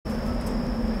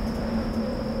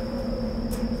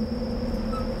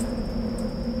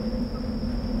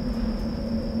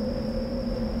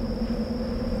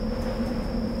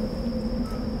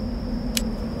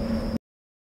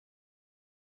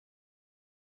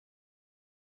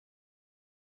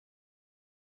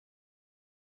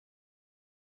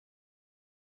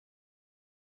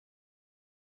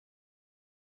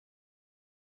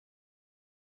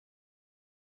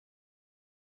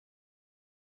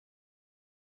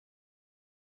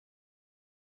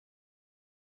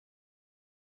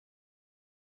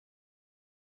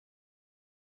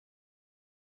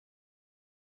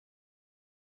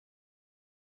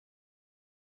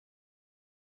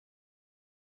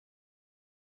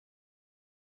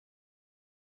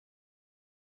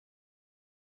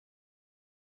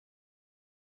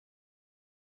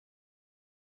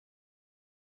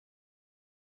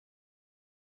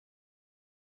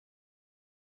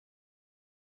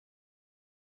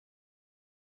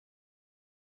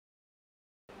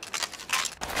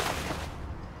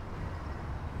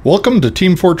Welcome to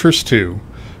Team Fortress 2.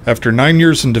 After 9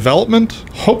 years in development,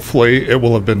 hopefully it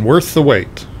will have been worth the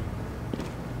wait.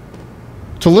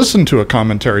 To listen to a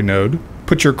commentary node,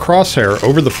 put your crosshair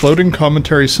over the floating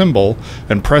commentary symbol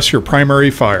and press your primary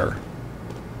fire.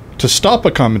 To stop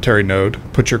a commentary node,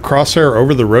 put your crosshair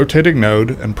over the rotating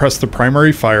node and press the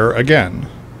primary fire again.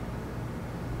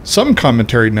 Some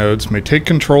commentary nodes may take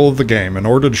control of the game in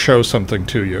order to show something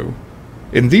to you.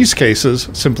 In these cases,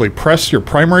 simply press your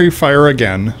primary fire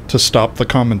again to stop the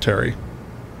commentary.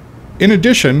 In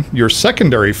addition, your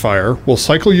secondary fire will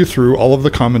cycle you through all of the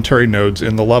commentary nodes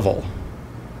in the level.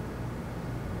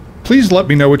 Please let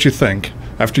me know what you think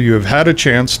after you have had a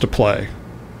chance to play.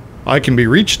 I can be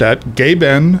reached at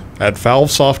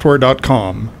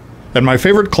gaben@valvesoftware.com, and my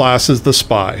favorite class is the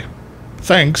Spy.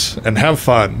 Thanks, and have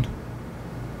fun.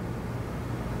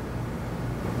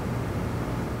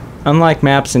 Unlike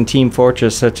maps in Team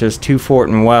Fortress such as Two Fort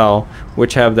and Well,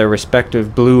 which have their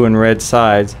respective blue and red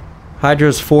sides,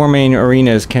 Hydra's 4 main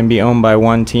arenas can be owned by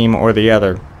one team or the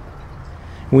other.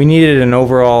 We needed an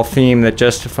overall theme that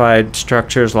justified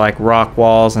structures like rock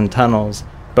walls and tunnels,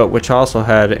 but which also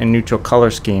had a neutral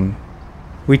color scheme.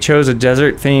 We chose a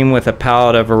desert theme with a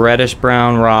palette of a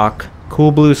reddish-brown rock,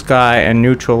 cool blue sky, and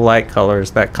neutral light colors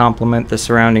that complement the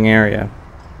surrounding area.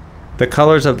 The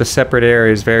colors of the separate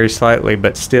areas vary slightly,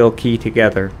 but still key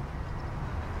together.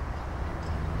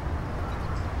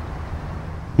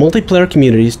 Multiplayer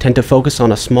communities tend to focus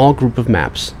on a small group of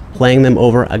maps, playing them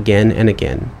over again and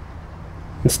again.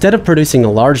 Instead of producing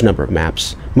a large number of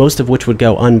maps, most of which would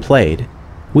go unplayed,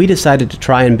 we decided to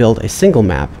try and build a single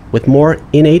map with more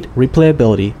innate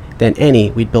replayability than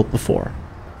any we'd built before.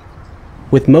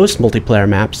 With most multiplayer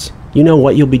maps, you know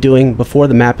what you'll be doing before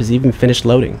the map is even finished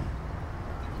loading.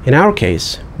 In our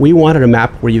case, we wanted a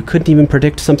map where you couldn't even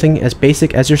predict something as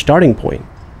basic as your starting point,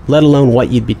 let alone what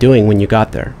you'd be doing when you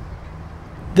got there.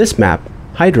 This map,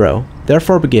 Hydro,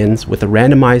 therefore begins with a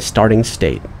randomized starting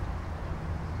state.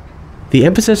 The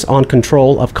emphasis on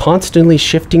control of constantly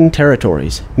shifting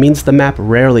territories means the map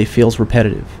rarely feels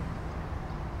repetitive.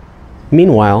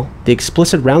 Meanwhile, the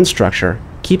explicit round structure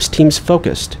keeps teams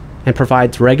focused and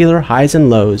provides regular highs and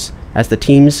lows as the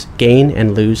teams gain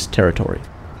and lose territory.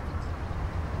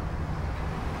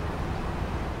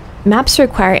 Maps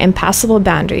require impassable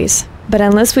boundaries, but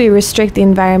unless we restrict the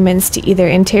environments to either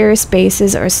interior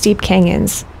spaces or steep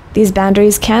canyons, these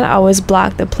boundaries can't always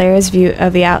block the player's view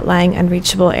of the outlying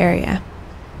unreachable area.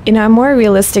 In our more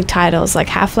realistic titles like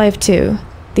Half-Life 2,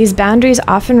 these boundaries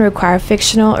often require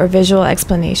fictional or visual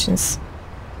explanations.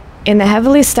 In the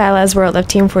heavily stylized world of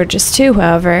Team Fortress 2,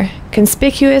 however,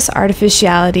 conspicuous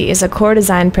artificiality is a core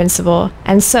design principle,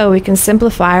 and so we can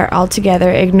simplify or altogether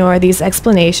ignore these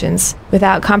explanations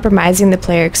without compromising the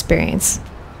player experience.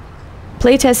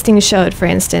 Playtesting showed, for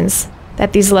instance,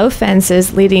 that these low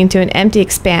fences leading to an empty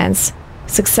expanse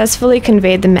successfully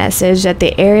conveyed the message that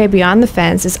the area beyond the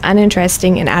fence is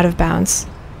uninteresting and out of bounds.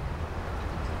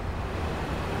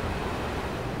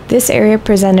 This area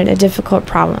presented a difficult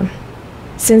problem.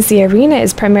 Since the arena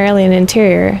is primarily an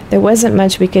interior, there wasn't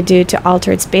much we could do to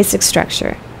alter its basic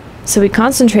structure, so we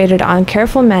concentrated on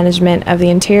careful management of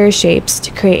the interior shapes to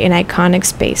create an iconic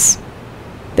space.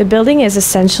 The building is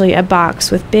essentially a box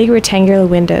with big rectangular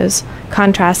windows,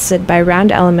 contrasted by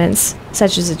round elements,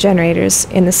 such as the generators,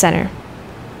 in the center.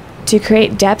 To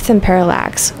create depth and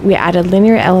parallax, we added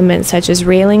linear elements such as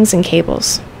railings and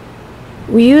cables.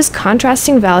 We used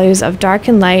contrasting values of dark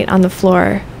and light on the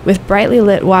floor with brightly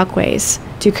lit walkways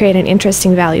to create an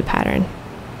interesting value pattern.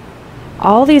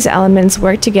 All these elements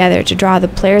work together to draw the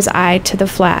player's eye to the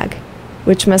flag,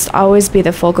 which must always be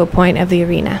the focal point of the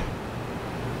arena.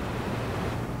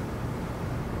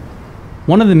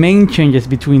 One of the main changes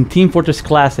between Team Fortress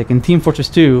Classic and Team Fortress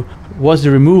 2 was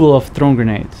the removal of thrown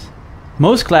grenades.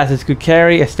 Most classes could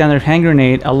carry a standard hand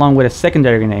grenade along with a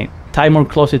secondary grenade, tied more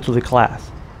closely to the class.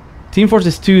 Team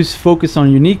Fortress 2's focus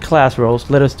on unique class roles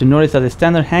led us to notice that the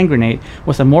standard hand grenade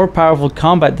was a more powerful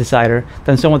combat decider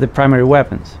than some of the primary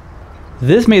weapons.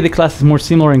 This made the classes more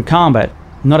similar in combat,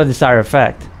 not a desired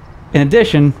effect. In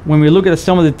addition, when we look at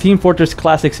some of the Team Fortress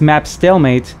Classic's map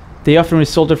stalemates, they often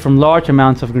resulted from large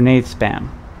amounts of grenade spam.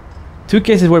 Two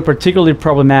cases were particularly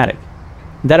problematic: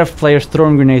 that of players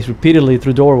throwing grenades repeatedly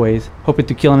through doorways, hoping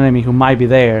to kill an enemy who might be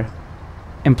there,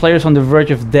 and players on the verge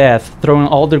of death throwing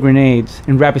all their grenades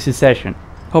in rapid succession,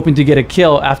 hoping to get a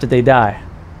kill after they die.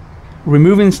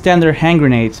 Removing standard hand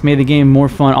grenades made the game more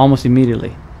fun almost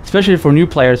immediately, especially for new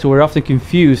players who were often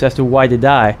confused as to why they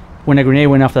die when a grenade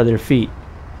went off at their feet.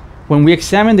 When we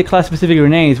examined the class-specific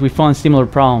grenades, we found similar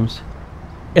problems.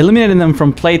 Eliminating them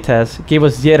from playtests gave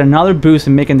us yet another boost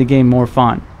in making the game more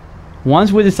fun.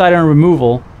 Once we decided on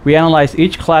removal, We analyzed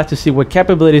each class to see what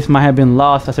capabilities might have been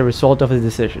lost as a result of a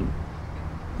decision.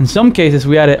 In some cases,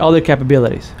 we added other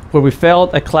capabilities, where we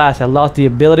felt a class had lost the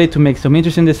ability to make some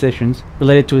interesting decisions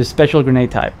related to a special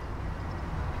grenade type.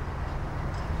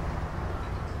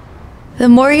 The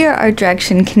more your art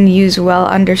direction can use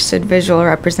well-understood visual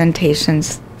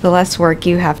representations, the less work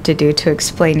you have to do to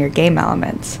explain your game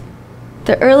elements.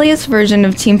 The earliest version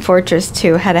of Team Fortress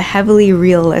 2 had a heavily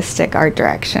realistic art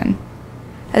direction.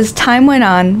 As time went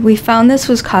on, we found this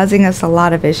was causing us a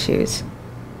lot of issues.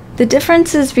 The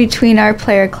differences between our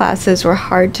player classes were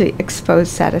hard to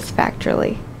expose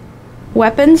satisfactorily.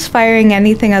 Weapons firing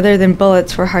anything other than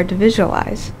bullets were hard to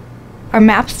visualize. Our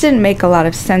maps didn't make a lot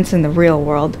of sense in the real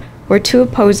world, where two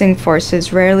opposing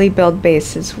forces rarely build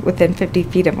bases within 50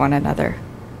 feet of one another.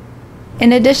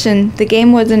 In addition, the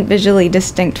game wasn't visually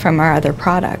distinct from our other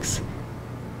products.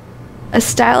 A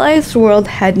stylized world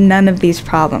had none of these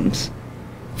problems.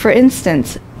 For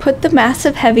instance, put the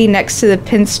massive heavy next to the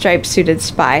pinstripe-suited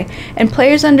spy, and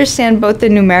players understand both the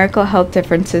numerical health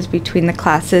differences between the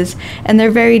classes and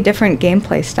their very different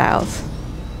gameplay styles.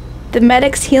 The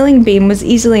medic's healing beam was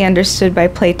easily understood by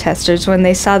playtesters when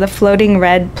they saw the floating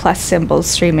red plus symbols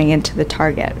streaming into the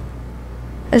target.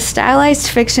 A stylized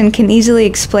fiction can easily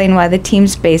explain why the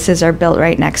team's bases are built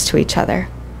right next to each other.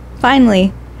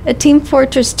 Finally, a Team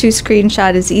Fortress 2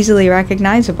 screenshot is easily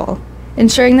recognizable,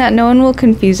 ensuring that no one will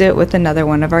confuse it with another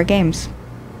one of our games.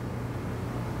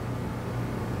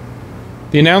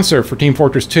 The announcer for Team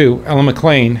Fortress 2, Ellen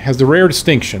McLean, has the rare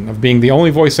distinction of being the only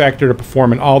voice actor to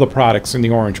perform in all the products in the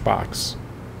orange box.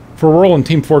 For a role in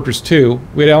Team Fortress 2,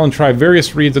 we had Ellen try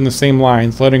various reads on the same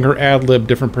lines, letting her ad-lib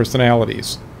different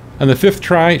personalities. On the 5th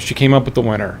try, she came up with the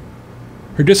winner.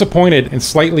 Her disappointed and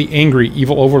slightly angry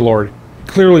evil overlord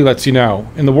clearly lets you know,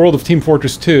 in the world of Team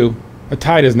Fortress 2, a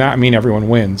tie does not mean everyone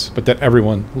wins, but that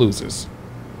everyone loses.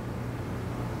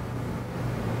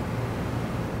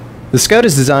 The Scout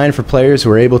is designed for players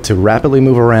who are able to rapidly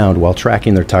move around while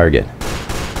tracking their target.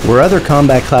 Where other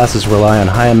combat classes rely on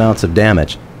high amounts of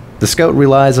damage, the Scout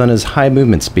relies on his high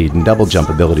movement speed and double jump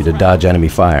ability to dodge enemy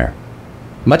fire.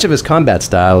 Much of his combat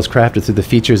style is crafted through the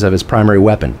features of his primary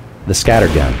weapon, the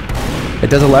scattergun. It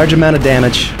does a large amount of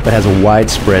damage, but has a wide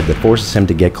spread that forces him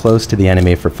to get close to the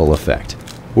enemy for full effect,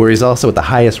 where he's also at the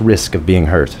highest risk of being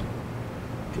hurt.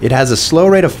 It has a slow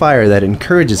rate of fire that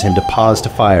encourages him to pause to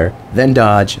fire, then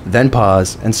dodge, then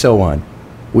pause, and so on,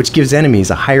 which gives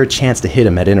enemies a higher chance to hit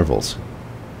him at intervals.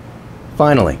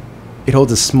 Finally, it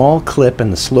holds a small clip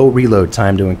and the slow reload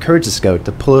time to encourage the Scout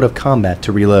to pull out of combat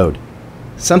to reload,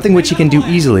 something which he can do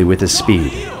easily with his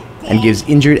speed, and gives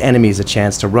injured enemies a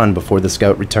chance to run before the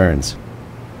Scout returns.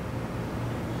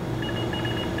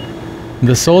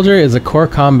 The Soldier is a core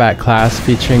combat class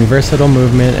featuring versatile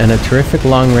movement and a terrific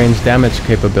long-range damage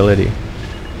capability.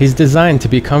 He's designed to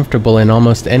be comfortable in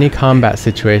almost any combat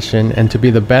situation and to be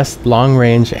the best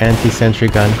long-range anti-sentry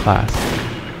gun class.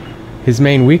 His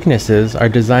main weaknesses are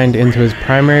designed into his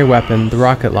primary weapon, the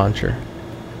rocket launcher.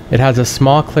 It has a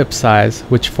small clip size,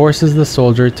 which forces the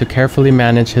soldier to carefully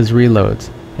manage his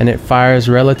reloads, and it fires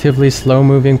relatively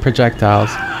slow-moving projectiles,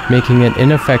 making it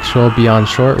ineffectual beyond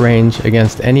short range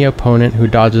against any opponent who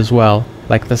dodges well,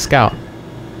 like the Scout.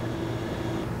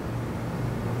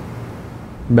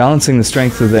 Balancing the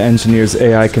strength of the engineer's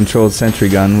AI-controlled sentry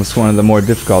gun was one of the more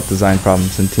difficult design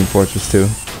problems in Team Fortress 2.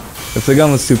 If the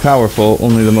gun was too powerful,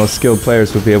 only the most skilled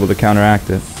players would be able to counteract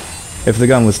it. If the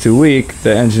gun was too weak,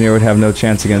 the engineer would have no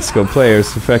chance against skilled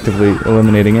players, effectively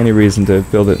eliminating any reason to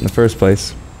build it in the first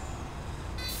place.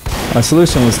 Our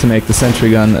solution was to make the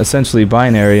sentry gun essentially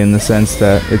binary in the sense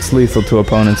that it's lethal to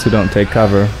opponents who don't take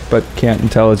cover, but can't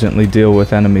intelligently deal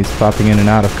with enemies popping in and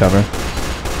out of cover.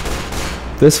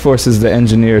 This forces the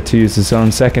engineer to use his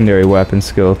own secondary weapon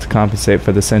skill to compensate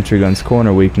for the sentry gun's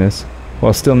corner weakness,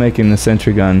 while still making the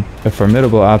sentry gun a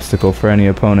formidable obstacle for any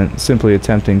opponent simply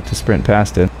attempting to sprint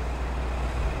past it.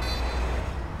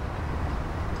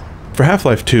 For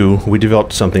Half-Life 2, we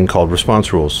developed something called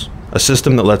response rules, a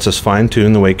system that lets us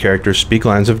fine-tune the way characters speak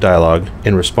lines of dialogue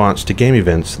in response to game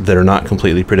events that are not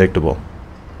completely predictable.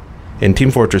 In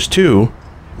Team Fortress 2,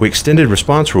 we extended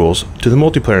response rules to the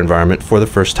multiplayer environment for the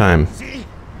first time.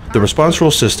 The response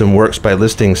rule system works by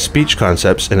listing speech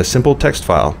concepts in a simple text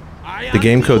file. The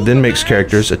game code then makes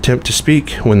characters attempt to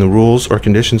speak when the rules or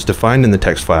conditions defined in the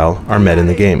text file are met in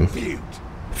the game.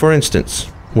 For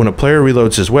instance, when a player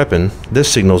reloads his weapon,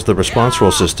 this signals the response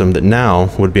rule system that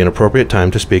now would be an appropriate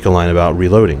time to speak a line about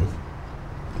reloading.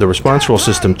 The response rule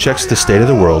system checks the state of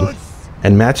the world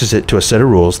and matches it to a set of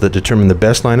rules that determine the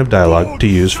best line of dialogue to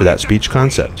use for that speech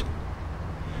concept.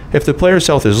 If the player's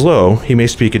health is low, he may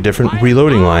speak a different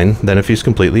reloading line than if he's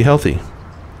completely healthy.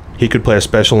 He could play a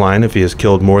special line if he has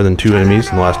killed more than 2 enemies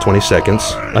in the last 20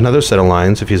 seconds, another set of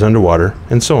lines if he's underwater,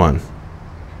 and so on.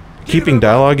 Keeping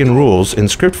dialogue and rules in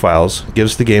script files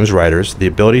gives the game's writers the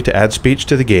ability to add speech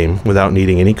to the game without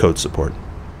needing any code support.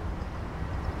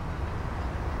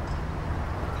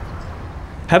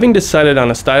 Having decided on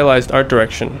a stylized art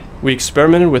direction, we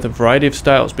experimented with a variety of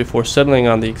styles before settling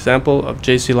on the example of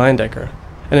J.C. Leyendecker,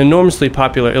 an enormously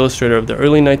popular illustrator of the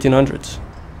early 1900s.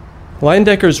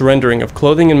 Leyendecker's rendering of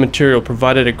clothing and material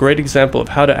provided a great example of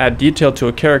how to add detail to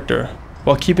a character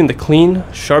while keeping the clean,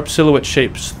 sharp silhouette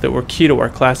shapes that were key to our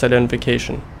class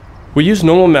identification. We used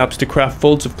normal maps to craft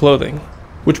folds of clothing,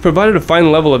 which provided a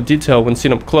fine level of detail when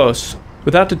seen up close,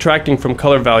 without detracting from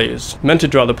color values, meant to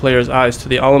draw the player's eyes to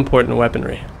the all-important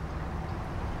weaponry.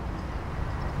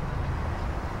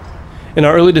 In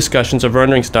our early discussions of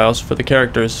rendering styles for the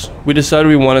characters, we decided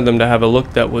we wanted them to have a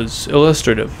look that was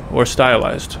illustrative or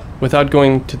stylized, without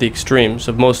going to the extremes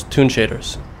of most toon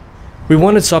shaders. We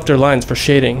wanted softer lines for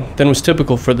shading than was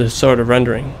typical for this sort of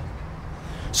rendering.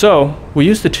 So, we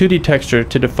used the 2D texture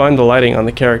to define the lighting on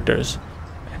the characters,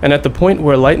 and at the point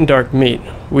where light and dark meet,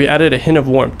 we added a hint of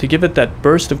warmth to give it that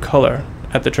burst of color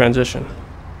at the transition.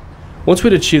 Once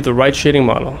we'd achieved the right shading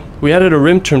model, we added a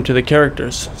rim trim to the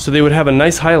characters so they would have a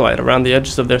nice highlight around the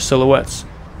edges of their silhouettes,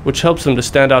 which helps them to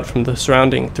stand out from the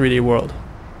surrounding 3D world.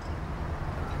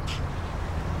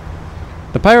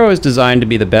 The Pyro is designed to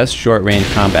be the best short-range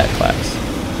combat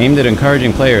class, aimed at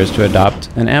encouraging players to adopt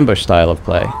an ambush style of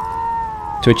play.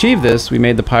 To achieve this, we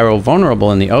made the Pyro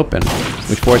vulnerable in the open,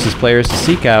 which forces players to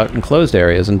seek out enclosed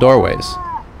areas and doorways.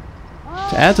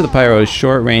 To add to the Pyro's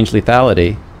short-range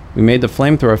lethality, we made the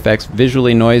flamethrower effects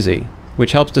visually noisy,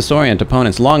 which helps disorient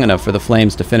opponents long enough for the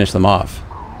flames to finish them off.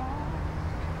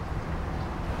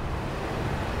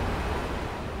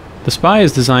 The Spy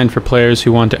is designed for players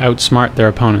who want to outsmart their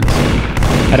opponents.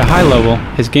 At a high level,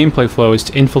 his gameplay flow is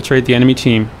to infiltrate the enemy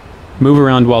team, move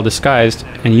around while disguised,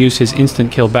 and use his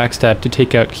instant kill backstab to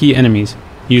take out key enemies,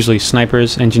 usually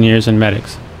snipers, engineers, and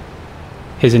medics.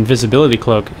 His invisibility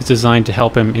cloak is designed to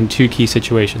help him in 2 key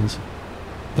situations.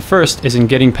 The first is in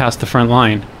getting past the front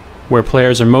line, where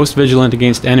players are most vigilant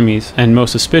against enemies and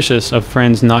most suspicious of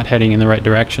friends not heading in the right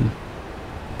direction.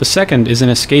 The second is in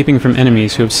escaping from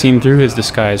enemies who have seen through his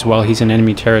disguise while he's in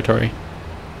enemy territory.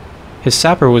 His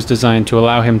sapper was designed to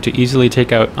allow him to easily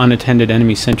take out unattended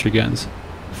enemy sentry guns,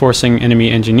 forcing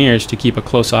enemy engineers to keep a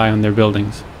close eye on their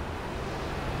buildings.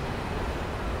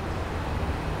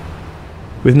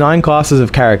 With 9 classes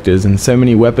of characters and so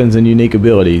many weapons and unique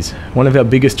abilities, one of our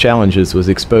biggest challenges was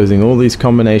exposing all these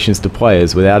combinations to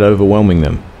players without overwhelming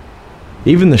them.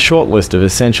 Even the short list of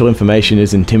essential information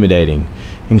is intimidating,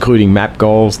 including map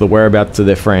goals, the whereabouts of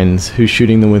their friends, who's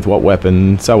shooting them with what weapon,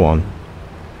 and so on.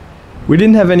 We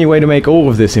didn't have any way to make all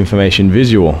of this information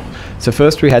visual, so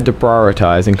first we had to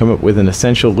prioritize and come up with an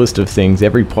essential list of things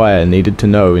every player needed to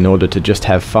know in order to just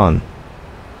have fun.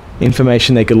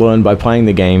 Information they could learn by playing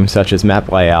the game, such as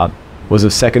map layout, was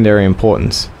of secondary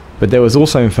importance, but there was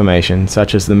also information,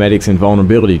 such as the medic's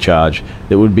invulnerability charge,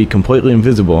 that would be completely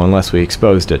invisible unless we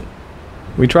exposed it.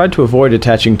 We tried to avoid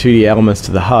attaching 2D elements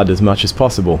to the HUD as much as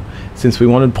possible, since we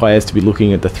wanted players to be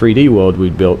looking at the 3D world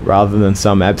we'd built rather than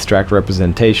some abstract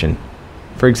representation.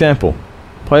 For example,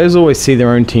 players always see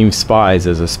their own team's spies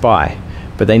as a spy,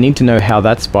 but they need to know how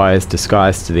that spy is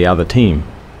disguised to the other team.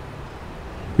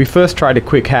 We first tried a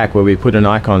quick hack where we put an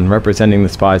icon representing the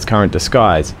spy's current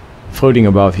disguise, floating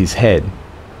above his head.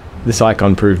 This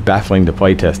icon proved baffling to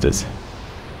playtesters.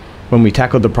 When we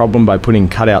tackled the problem by putting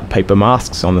cutout paper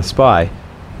masks on the spy,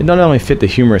 it not only fit the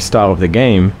humorous style of the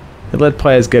game, it let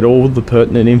players get all the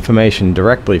pertinent information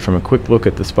directly from a quick look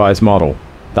at the spy's model,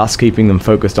 thus keeping them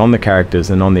focused on the characters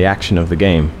and on the action of the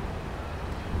game.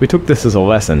 We took this as a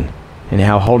lesson in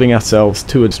how holding ourselves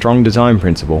to a strong design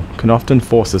principle can often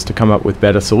force us to come up with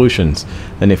better solutions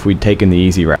than if we'd taken the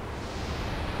easy route.